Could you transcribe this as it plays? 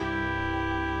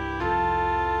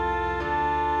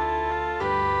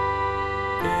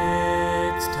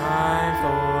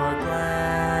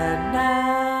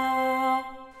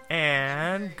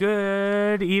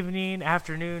Good evening,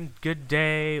 afternoon, good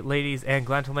day, ladies and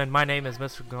gentlemen. My name is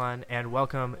Mr. Glenn, and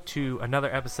welcome to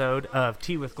another episode of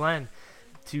Tea with Glenn.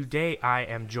 Today I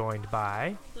am joined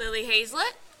by Lily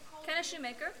Hazlett, Kenna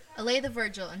Shoemaker, Alea the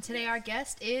Virgil, and today our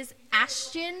guest is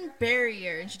Ashton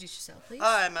Barrier. Introduce yourself, please.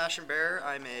 Hi, I'm Ashton Barrier.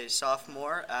 I'm a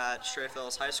sophomore at Strafe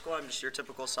Hills High School. I'm just your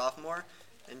typical sophomore,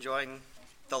 enjoying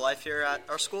the life here at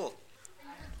our school.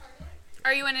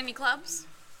 are you in any clubs?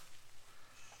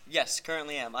 Yes,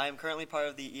 currently am. I am currently part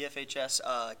of the EFHS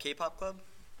K-pop club,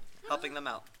 helping them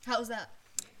out. How's that?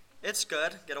 It's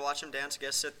good. Get to watch them dance, get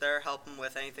to sit there, help them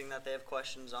with anything that they have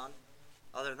questions on.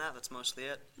 Other than that, that's mostly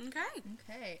it. Okay.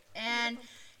 Okay, and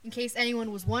in case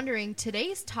anyone was wondering,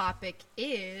 today's topic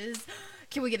is,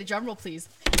 can we get a drum roll, please?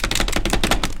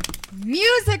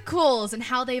 Musicals and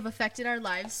how they've affected our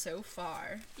lives so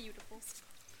far. Beautiful.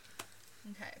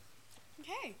 Okay,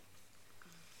 Okay.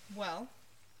 well,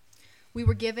 we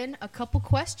were given a couple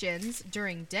questions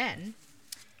during Den,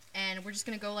 and we're just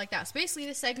going to go like that. So basically,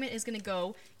 this segment is going to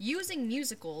go using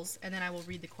musicals, and then I will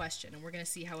read the question, and we're going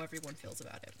to see how everyone feels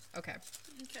about it. Okay,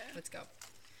 Okay. let's go.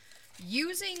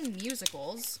 Using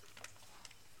musicals,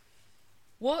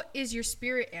 what is your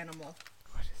spirit animal?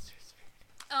 What is your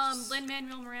spirit?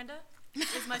 Lin-Manuel Miranda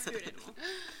is my spirit animal.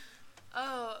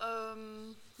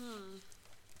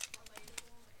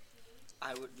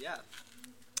 I would, yeah.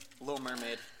 Little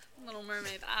Mermaid. Little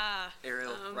Mermaid.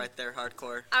 Ariel, right there,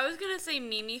 hardcore. I was gonna say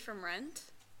Mimi from Rent.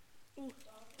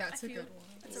 That's a good one.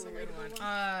 That's a relatable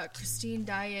one. Christine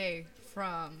Daae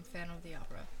from Phantom of the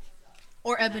Opera.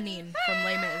 Or Eponine from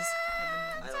Les Mis.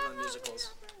 I don't know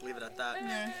musicals. Leave it at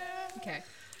that. Okay.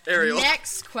 Ariel.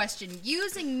 Next question.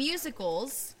 Using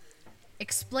musicals,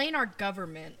 explain our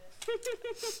government.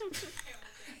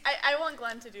 I want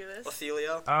Glenn to do this.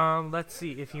 Othelio. Let's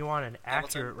see, if you want an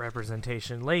accurate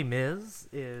representation, Les Mis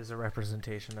is a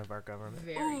representation of our government.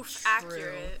 Very Oof, true.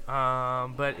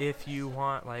 accurate. But if you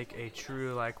want, like, a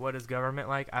true, like, what is government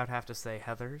like, I would have to say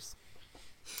Heathers.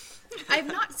 I've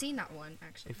not seen that one,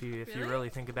 actually. If you really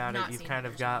think about Not it, you've seen kind Heathers,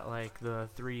 of got, like, the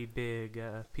three big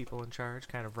people in charge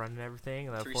kind of running everything,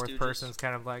 and the Three fourth Stooges. person's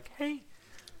kind of like, hey,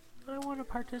 I want to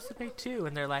participate too.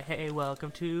 And they're like, hey,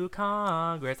 welcome to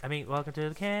Congress. Welcome to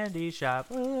the candy shop.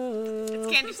 Ooh.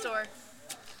 Candy store.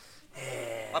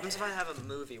 What happens if I have a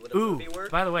movie? Would a Ooh, movie work?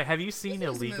 by the way, have you seen This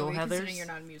is a Illegal movie, considering Heathers? you're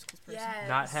not a musicals person. Yes.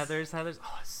 Not Heathers.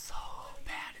 Oh, it's so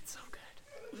bad. It's so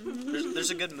good.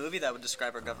 There's a good movie that would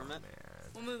describe our government.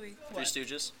 What movie? Three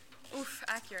Stooges. Oof,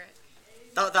 accurate.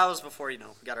 That was before, we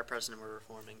got our president we're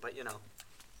reforming. But,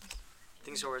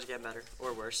 things always get better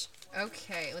or worse.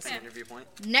 Okay, let's see. From your viewpoint.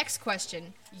 Next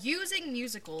question. Using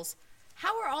musicals,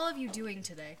 how are all of you doing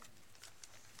today?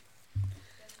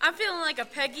 I'm feeling like a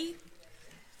Peggy.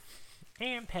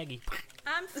 And Peggy.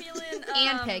 I'm feeling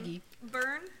And Peggy.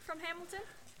 Burn from Hamilton.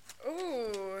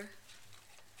 Ooh.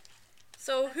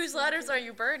 So whose letters are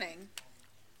you burning?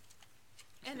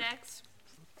 And X.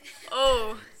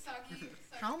 Oh.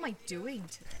 How am I doing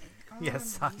today? Yes,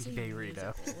 Saki using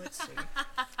Beirito. musical, let's see.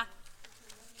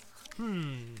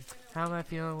 How am I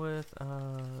feeling with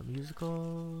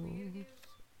musicals?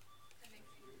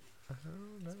 I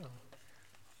don't know.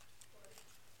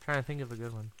 Trying to think of a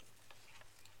good one.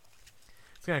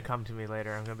 It's gonna come to me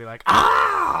later. I'm gonna be like,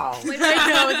 "Ow!" I know, it's I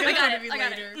got gonna it. be I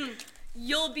got later. it.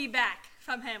 You'll Be Back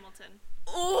from Hamilton.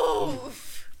 Ooh.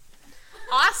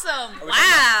 Awesome. Are we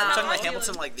Wow. talking about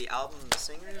Hamilton, like the album, the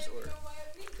singers, or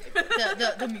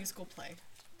The musical play,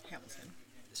 Hamilton.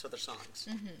 so their songs?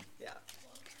 Yeah.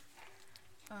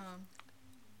 I'm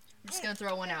just gonna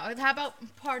throw one out. How about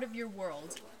part of your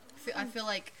world? I feel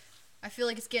like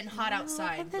it's getting hot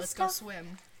outside. Let's go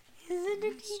swim.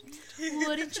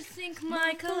 Wouldn't you think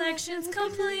my collection's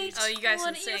complete? Oh, you guys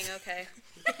can Wouldn't you sing. Okay.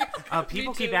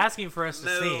 People keep asking for us to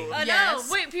No. sing. Oh Yes.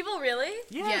 no! Wait, people really?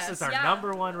 Yes, it's our yeah.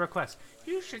 number one request.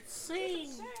 You should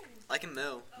sing. I can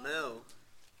moo.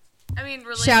 I mean,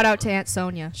 really. Shout out to Aunt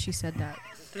Sonia. She said that.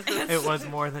 It was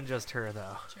more than just her,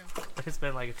 though. It's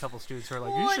been like a couple students who are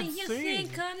like, What you do should you sing.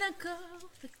 think I'm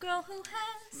the girl who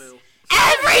has Moo.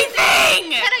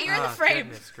 Everything. Kenna, you're in the Oh, frame.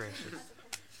 goodness gracious.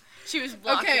 She was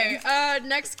blocking. Okay,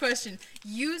 next question.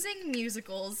 Using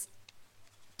musicals,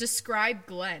 describe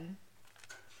Glenn.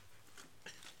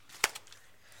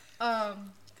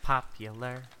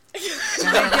 Popular.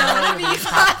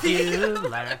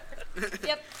 Popular.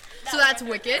 Yep. So that's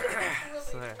Wicked.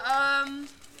 So there.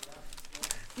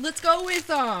 Let's go with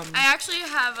I actually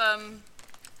have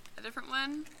a different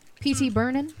one. P.T.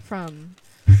 Burnin from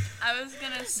I was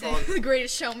gonna say. The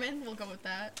Greatest Showman. We'll go with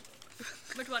that.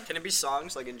 Which one? Can it be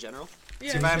songs, like in general?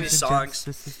 Yeah. See if I have any songs.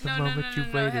 This is the No, moment it you've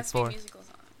It waited has to be for. musical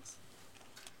songs.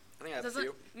 I think I have a Does it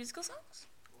few. musical songs?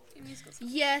 musicals.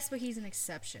 Yes, but he's an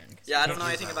exception. 'cause Yeah, I he don't know can't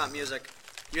anything do about music.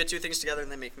 You get two things together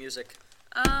and they make music.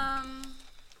 that.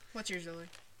 What's yours, Zoe?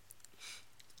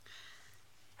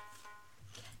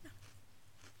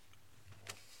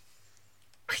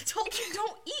 I told you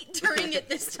don't eat during it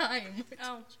this time.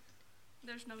 Oh,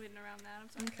 there's no getting around that.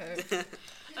 I'm sorry. Okay.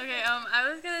 Okay, I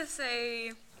was gonna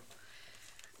say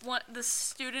the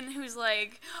student who's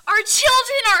like, our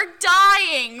children are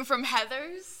dying from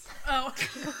Heathers. Oh.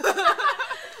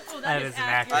 Oh, That is an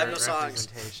accurate I have no songs.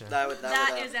 representation. That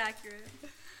is accurate.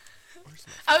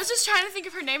 I was just trying to think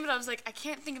of her name, but I was like, I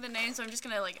can't think of the name, so I'm just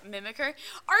gonna like mimic her.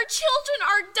 Our children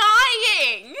are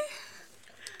dying.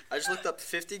 I just looked up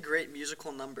 50 great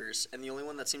musical numbers, and the only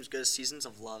one that seems good is Seasons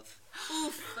of Love.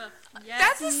 Oof.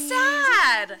 That's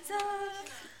sad.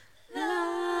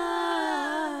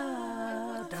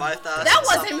 5,000. That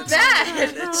wasn't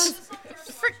bad. minutes.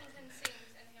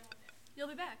 You'll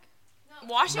be back.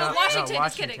 Washington. No, Washington, no,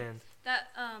 just kidding. Washington.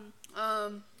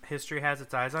 That History has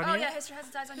its eyes on Oh you. yeah, history has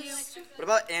its eyes on you. What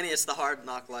about Annie? It's the Hard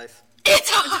Knock Life. It's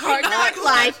a hard knock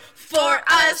life for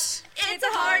us. It's a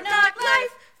hard knock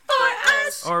life for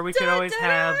us. Or we could always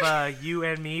have You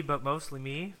and Me, but Mostly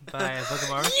Me by Book of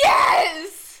Mormon.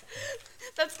 Yes.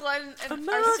 That's Glenn and our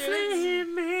Mostly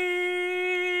students.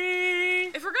 Me.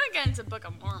 If we're gonna get into Book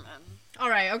of Mormon, All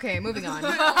right. Okay. Moving on.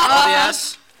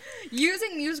 yes.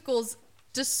 Using musicals,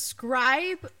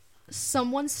 describe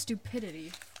someone's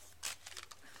stupidity.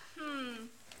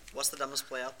 What's the dumbest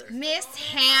play out there? Miss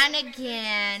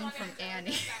Hannigan from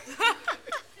Annie.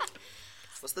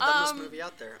 What's the dumbest movie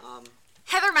out there?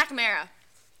 Heather McNamara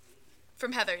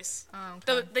from Heathers, Oh,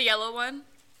 okay. the yellow one.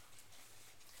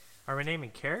 Are we naming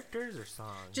characters or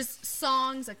songs? Just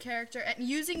songs, a character, and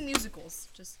using musicals.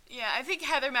 Just Yeah, I think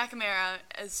Heather McNamara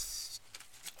is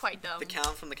quite dumb. The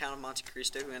Count from The Count of Monte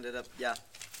Cristo, who ended up,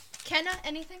 Kenna,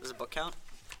 anything? does a book count?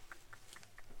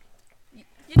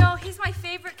 You know, he's my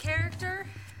favorite character,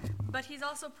 but he's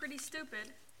also pretty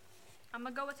stupid. I'm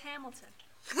gonna go with Hamilton.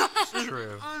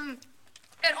 True.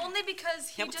 And only because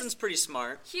he Hamilton's pretty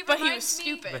smart. But he was reminds me-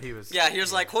 stupid. But he was. Yeah, he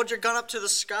was like, hold your gun up to the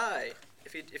sky.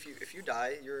 If you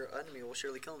die, your enemy will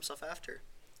surely kill himself after.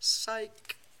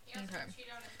 Psych. Okay.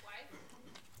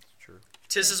 True.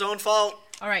 Tis his own fault.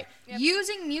 All right.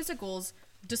 Using musicals,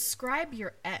 describe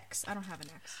your ex. I don't have an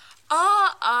ex.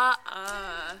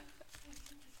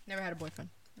 Never had a boyfriend.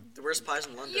 The worst pies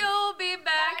in London. You'll be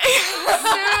back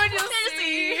soon. You'll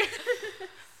see.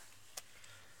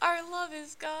 Our love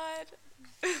is God.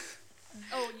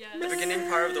 Oh yeah. The beginning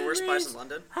part of The Worst Pies in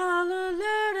London.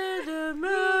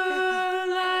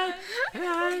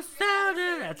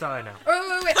 That's all I know.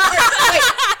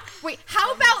 Wait.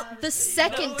 How about the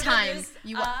second time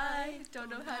you watch? I don't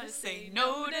know how to say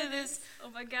no to this. Oh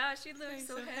my gosh, you look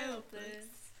so helpless.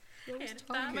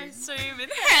 I'm swimming.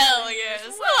 Hell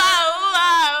yes.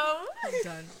 Wow. I'm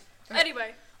done.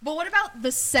 Anyway, But what about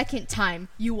the second time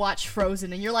you watch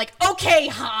Frozen and you're like, okay,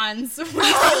 Hans, we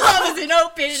love is an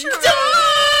open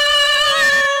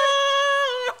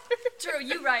True,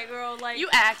 you right, girl. Like You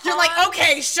act. You're like,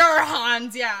 okay, sure,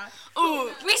 Hans, yeah.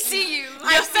 Ooh. we see you.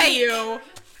 I see you.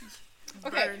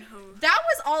 Okay, Burn who? that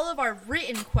was all of our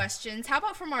written questions. How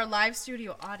about from our live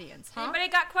studio audience, huh? Anybody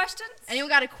got questions? Anyone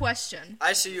got a question?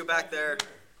 I see you back there.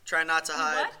 Try not to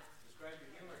hide. What?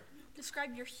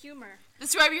 Describe your humor.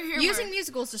 Describe your humor. Using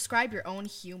musicals, describe your own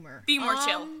humor. Be more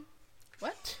chill.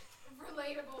 What?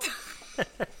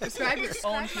 Describe your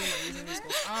own humor using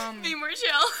musicals. Be more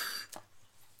chill.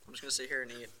 I'm just gonna sit here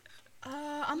and eat.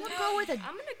 I'm gonna go with a I'm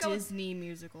gonna go with- Disney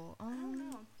musical.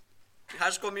 High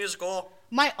School Musical.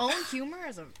 My own humor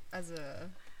as a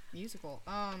musical.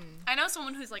 I know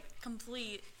someone who's like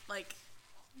complete like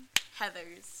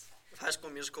Heathers. If High School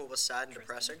Musical was sad and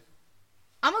depressing.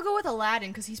 I'm gonna go with Aladdin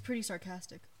because he's pretty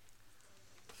sarcastic.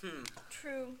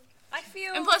 True. I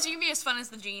feel. And plus, you can be as fun as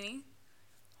the genie.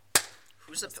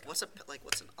 What's an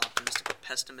optimistic or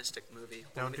pessimistic movie?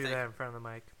 Let Don't me do think. that in front of the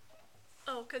mic.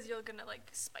 Oh, because you're gonna like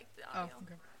spike the Oh, audio.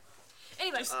 okay.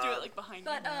 Anyway, Just do it like behind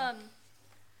but you.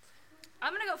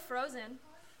 I'm gonna go Frozen.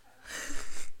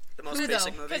 The most Who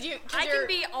basic though? movie. Because you, I can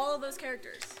be all of those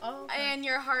characters. Oh, and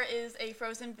your heart is a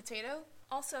frozen potato.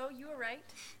 Also, you were right.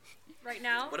 Right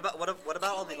now. What about all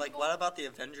the what about the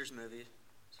Avengers movie?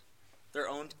 They're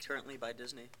owned currently by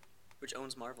Disney, which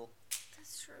owns Marvel.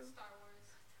 That's true.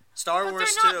 Star But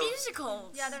Wars they're too. not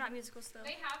musicals. Yeah, they're not musicals though.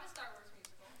 They have a Star Wars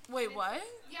musical. Wait, what?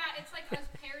 Yeah, it's like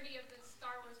a parody of the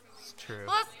Star Wars movie. True.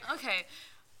 Well, that's, okay.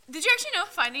 Did you actually know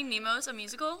Finding Nemo is a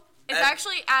musical? It's Ed-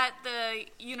 actually at the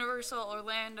Universal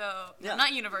Orlando. Yeah.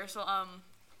 Not Universal.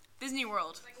 Disney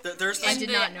World. There's I this, did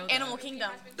the not know that. Animal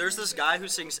Kingdom. there's this guy who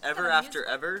sings Ever a After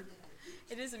Ever,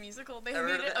 It is a musical. They Ever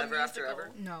made heard of it it? a Ever After musical.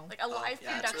 Ever? No. Like a live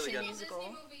yeah, it's really production good. musical.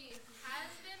 Disney movie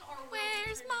has been or will be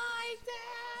Where's written my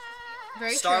dad?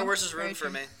 Very Star true. Wars is Very ruined for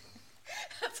true. me.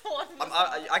 That's one.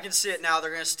 I can see it now.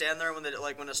 They're gonna stand there when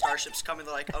the starship's coming.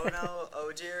 They're like, oh no,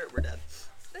 oh dear, we're dead.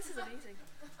 This is amazing.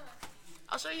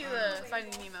 I'll show you the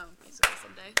Finding Nemo musical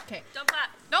someday. Okay. Don't clap.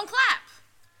 Don't clap.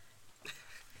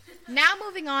 Now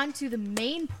moving on to the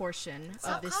main portion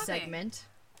Stop of this clapping. segment.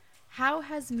 How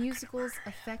has musicals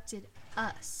affected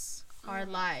us, our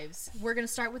lives? We're gonna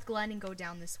start with Glenn and go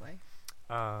down this way.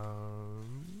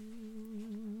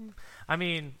 I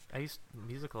mean,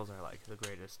 musicals are like the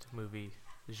greatest movie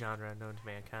genre known to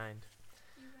mankind.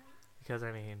 Because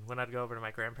I mean, when I'd go over to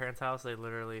my grandparents' house, they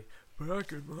literally,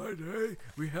 back in my day,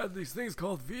 we had these things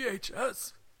called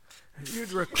VHS, and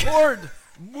you'd record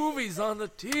movies on the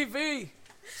TV,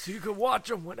 so you could watch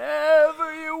them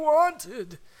whenever you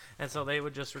wanted. And so they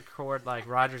would just record like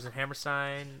Rodgers and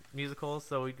Hammerstein musicals.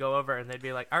 So we'd go over and they'd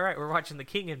be like, "All right, we're watching The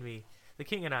King and Me." The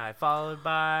King and I, followed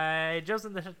by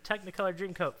Joseph and the Technicolor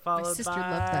Dreamcoat, followed sister by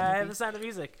loved that movie. The Sound of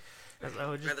Music. And so it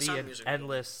would Yeah, just The be Sound an of Music.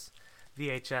 endless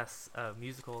VHS of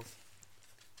musicals.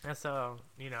 And so,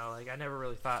 you know, like I never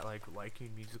really thought like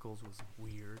liking musicals was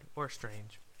weird or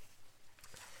strange.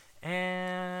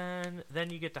 And then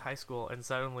you get to high school and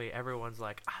suddenly everyone's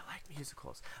like, I like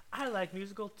musicals. I like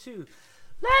musical too.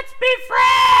 Let's be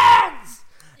friends!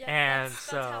 And That's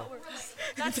how so... it works.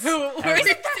 That's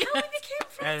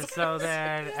And so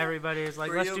then everybody is like,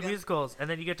 Were let's you do again? musicals. And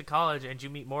then you get to college and you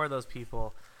meet more of those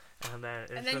people. And then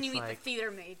it's And then just you meet like, the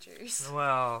theater majors.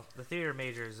 well, the theater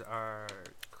majors are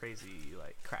crazy,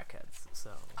 like, crackheads. So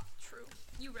True.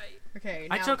 You right. Okay.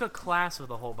 I now- took a class with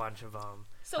a whole bunch of them.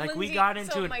 So Like, we Lindsay- got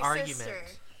into so an my argument. sister-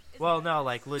 Well, no,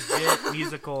 like legit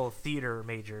musical theater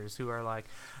majors who are like,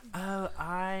 oh,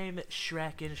 I'm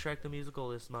Shrek in Shrek the Musical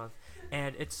this month,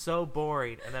 and it's so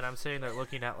boring. And then I'm sitting there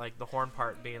looking at like the horn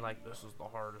part, being like, this is the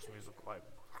hardest musical. Like,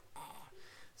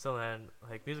 so then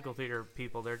like musical theater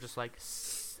people, they're just like,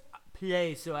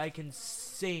 play so I can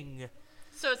sing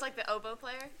So it's like the oboe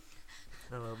player?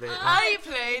 a little bit. I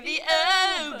play the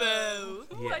oboe.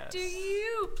 What do Yes.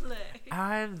 you play?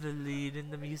 I'm the lead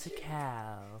in the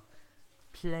musicale.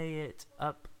 Play it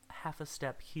up half a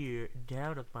step here,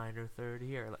 down a minor third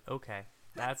here. Like, okay,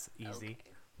 that's easy.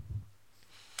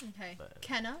 Okay. But-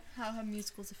 Kenna, how have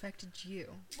musicals affected you?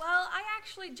 Well, I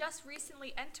actually just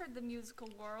recently entered the musical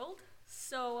world,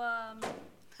 so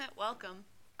Welcome.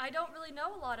 I don't really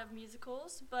know a lot of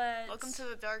musicals, but Welcome to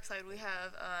the dark side. We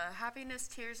have happiness,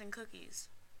 tears, and cookies.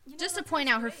 you know, Just to that point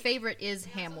sounds out, her great. favorite is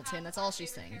Hamilton. That's all she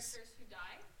sings. Characters who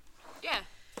die. Yeah.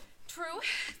 True,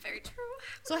 very true.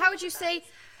 So how would you say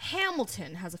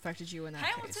Hamilton has affected you in that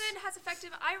Hamilton case? has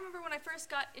affected. I remember when I first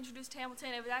got introduced to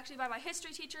Hamilton, it was actually by my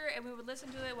history teacher, and we would listen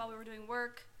to it while we were doing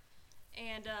work,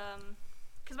 and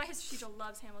because my history teacher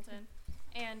loves Hamilton,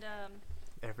 and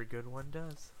Every good one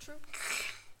does. true,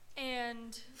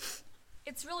 and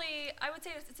it's really, I would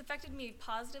say it's affected me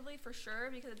positively for sure,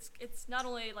 because it's not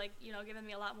only like, you know, given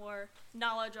me a lot more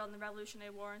knowledge on the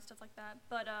Revolutionary War and stuff like that,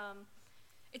 but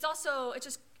it's also,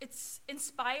 it's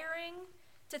inspiring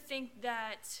to think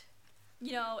that,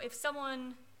 you know, if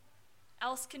someone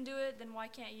else can do it, then why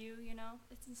can't you, you know?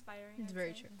 It's inspiring. It's I'd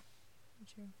very say. true.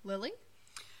 True. Lily?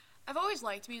 I've always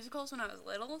liked musicals when I was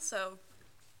little, so,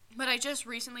 but I just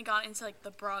recently got into like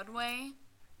the Broadway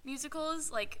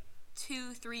musicals like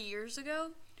 2-3 years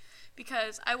ago,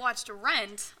 because I watched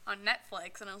Rent on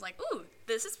Netflix and I was like, ooh,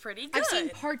 this is pretty good. I've seen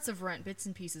parts of Rent, bits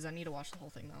and pieces. I need to watch the whole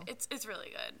thing though. It's really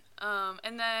good.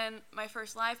 And then my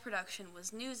first live production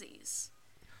was Newsies,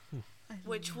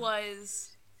 which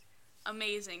was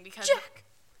amazing because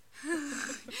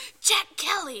Jack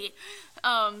Kelly.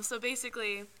 So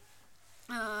basically,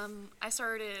 I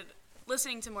started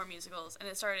listening to more musicals, and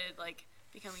it started like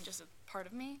becoming just a part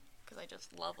of me because I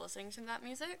just love listening to that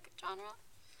music genre.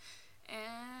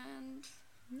 And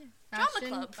Drama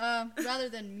Ashton, club. Rather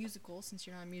than musicals, since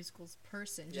you're not a musicals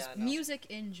person, just Yeah, I know. music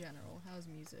in general. How's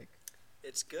music?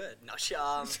 It's good. No,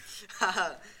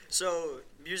 so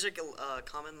music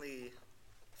commonly,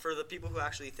 for the people who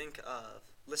actually think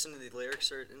listen to the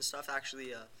lyrics and stuff,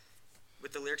 actually,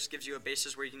 with the lyrics gives you a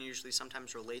basis where you can usually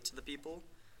sometimes relate to the people.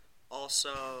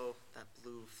 Also, that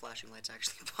blue flashing light's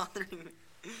actually bothering me.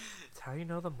 It's how you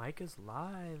know the mic is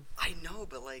live. I know,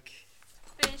 but like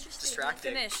Finish your statement.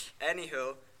 distracting. Finish.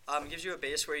 Anywho, gives you a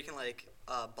base where you can like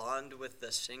bond with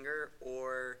the singer,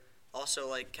 or also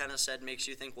like Kenna said, makes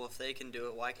you think, well, if they can do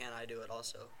it, why can't I do it?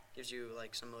 Also gives you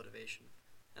like some motivation.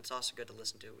 It's also good to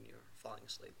listen to when you're falling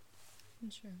asleep.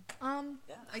 Sure.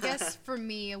 Yeah. I guess for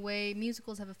me, a way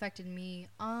musicals have affected me,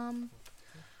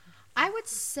 I would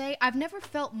say I've never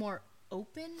felt more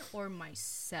open or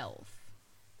myself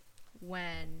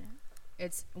when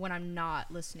I'm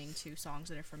not listening to songs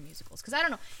that are from musicals. Because I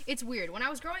don't know, it's weird. When I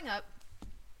was growing up,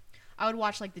 I would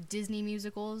watch like the Disney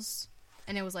musicals,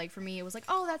 and it was like, for me, it was like,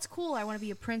 oh, that's cool, I want to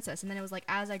be a princess. And then it was like,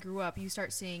 as I grew up, you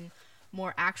start seeing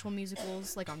more actual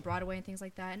musicals, like on Broadway and things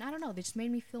like that. And I don't know, they just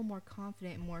made me feel more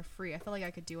confident and more free. I felt like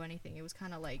I could do anything. It was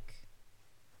kind of like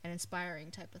an inspiring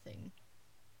type of thing,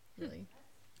 really.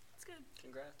 That's good.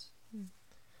 Congrats.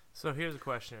 So here's a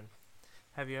question: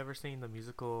 have you ever seen the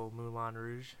musical Moulin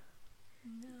Rouge?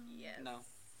 Yes. No.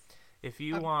 If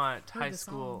you I've want heard the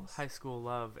songs. high school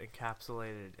love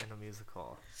encapsulated in a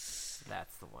musical,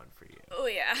 that's the one for you. Oh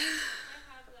yeah.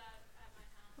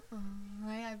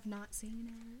 I have not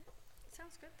seen it.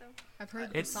 Sounds good though. I've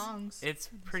heard the It's songs. It's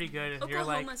pretty good, and you're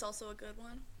Oklahoma's like, also a good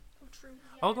one. Oh, true.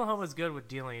 Oklahoma's good with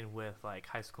dealing with like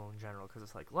high school in general, because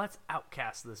it's like, let's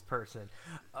outcast this person.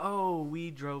 Oh,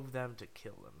 we drove them to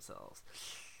kill themselves.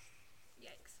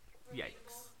 Yikes.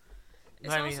 Yikes.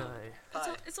 It's I mean, also- like,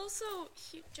 Hi. It's also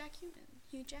Jack Human.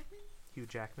 Hugh Jackman? Hugh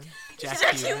Jackman. Jack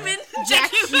Human.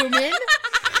 Jack Human.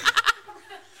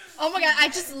 Oh my god, I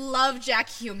just love Jack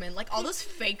Human. Like all those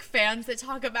fake fans that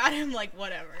talk about him, like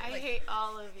whatever. I Like, hate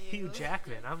all of you. Hugh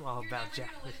Jackman. I'm all about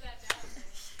Jackman.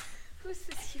 Who's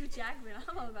this Hugh Jackman?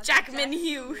 I'm all about Jackman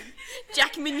Hugh.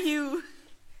 Jackman Hugh.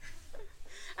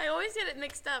 I always get it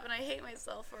mixed up and I hate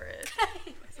myself for it.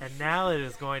 And now it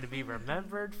is going to be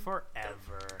remembered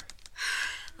forever.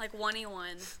 Like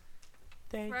 1E1.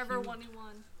 Thank Forever you.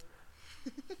 1E1.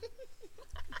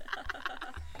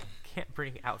 Can't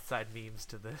bring outside memes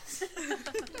to this.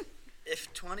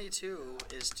 If 22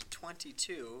 is to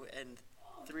 22 and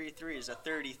 3 is a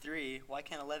 33, why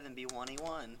can't 11 be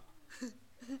 1E1?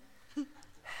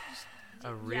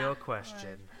 A real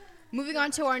question. moving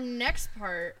on to our next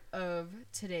part of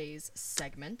today's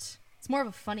segment. It's more of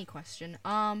a funny question.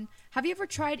 Have you ever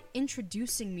tried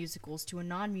introducing musicals to a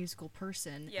non-musical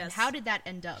person? And Yes. how did that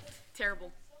end up?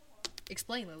 Terrible.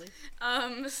 Explain, Lily.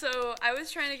 So I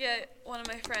was trying to get one of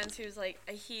my friends who's like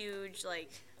a huge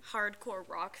like hardcore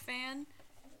rock fan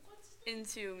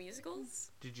into musicals.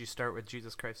 Did you start with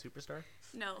Jesus Christ Superstar?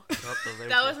 No. Oh, there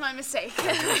That we was go. my mistake.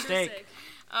 Mistake.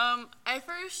 I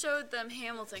first showed them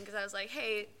Hamilton because I was like,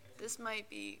 hey, this might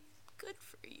be good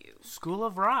for you. School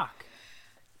of Rock.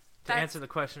 To That's- answer the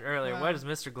question earlier, Wow. what is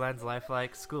Mr. Glenn's life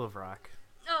like? School of Rock.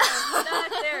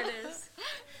 Oh, there it is.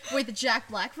 Wait, the Jack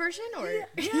Black version, or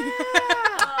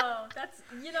Oh, that's,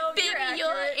 you know, Baby, you're accurate.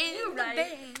 you're in You're the right.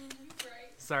 band.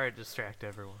 Sorry to distract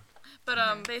everyone.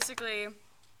 But basically,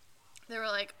 they were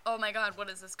like, "Oh my God, what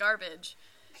is this garbage?"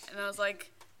 And I was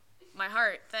like, "My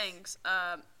heart, thanks.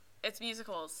 It's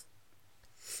musicals.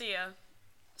 See ya."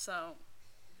 So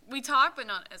we talk, but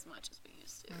not as much as we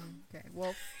used to. okay.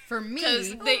 Well, for me,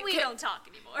 'Cause We don't talk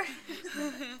anymore.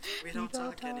 We don't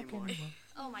talk anymore.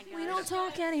 Oh my god. we don't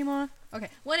talk anymore. Okay.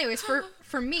 Well, anyways,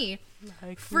 for me,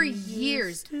 for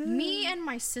years, me and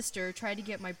my sister tried to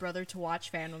get my brother to watch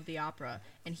Phantom of the Opera,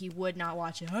 and he would not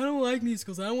watch it. I don't like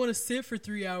musicals. I don't want to sit for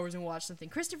 3 hours and watch something.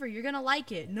 Christopher, you're gonna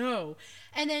like it. No.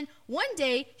 And then one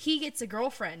day he gets a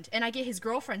girlfriend, and I get his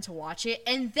girlfriend to watch it,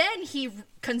 and then he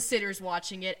considers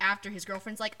watching it after his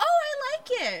girlfriend's like, "Oh, I like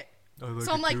it."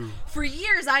 So I'm like, for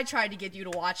years I tried to get you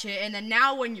to watch it, and then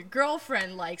now when your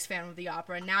girlfriend likes Phantom of the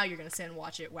Opera, now you're gonna sit and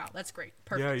watch it. Wow, that's great.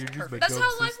 Perfect. Yeah, you're just perfect. That's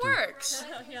how life works.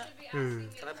 Yeah. Can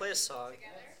I play a song?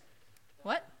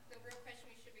 What? The real question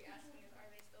we should be asking is, are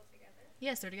they still together?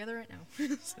 Yes, they're together right now.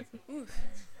 Can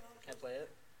I play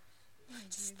it?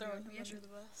 Just throwing me under the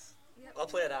bus. I'll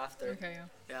play it after. Okay.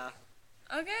 Yeah.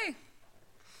 Okay.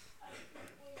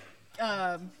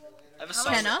 I have a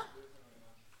song. Kenna,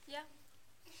 Yeah.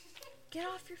 get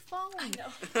off your phone. I know.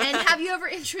 And have you ever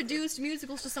introduced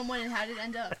musicals to someone, and how did it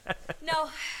end up? No.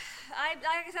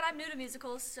 Like I said, I'm new to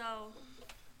musicals, so.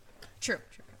 True.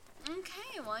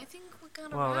 Okay. Well, I think we're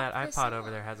gonna. Well, wrap that this iPod up. over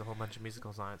there has a whole bunch of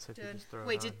musicals on it, so if you just throw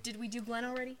Wait, it on. did we do Glenn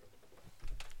already?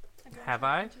 Have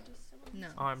I? No.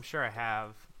 Oh, I'm sure I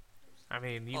have. I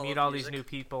mean, you All meet of all music? these new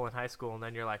people in high school, and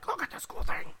then you're like, look at this cool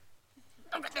thing.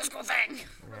 Look at this cool thing.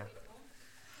 Yeah.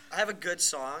 I have a good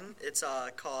song. It's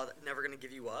called "Never Gonna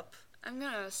Give You Up." I'm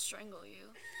gonna strangle you.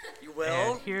 You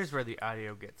will. And here's where the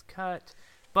audio gets cut.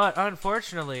 But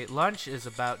unfortunately, lunch is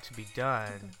about to be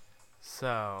done.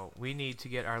 So we need to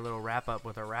get our little wrap up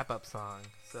with a wrap up song.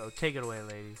 So take it away,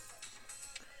 ladies.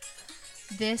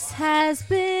 This has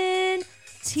been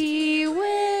Tea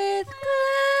with Glenn.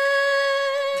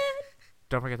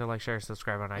 Don't forget to like, share, and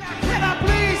subscribe on iTunes. Can I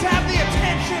please have the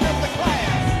attention of the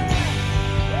class?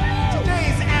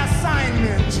 Today's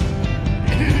assignment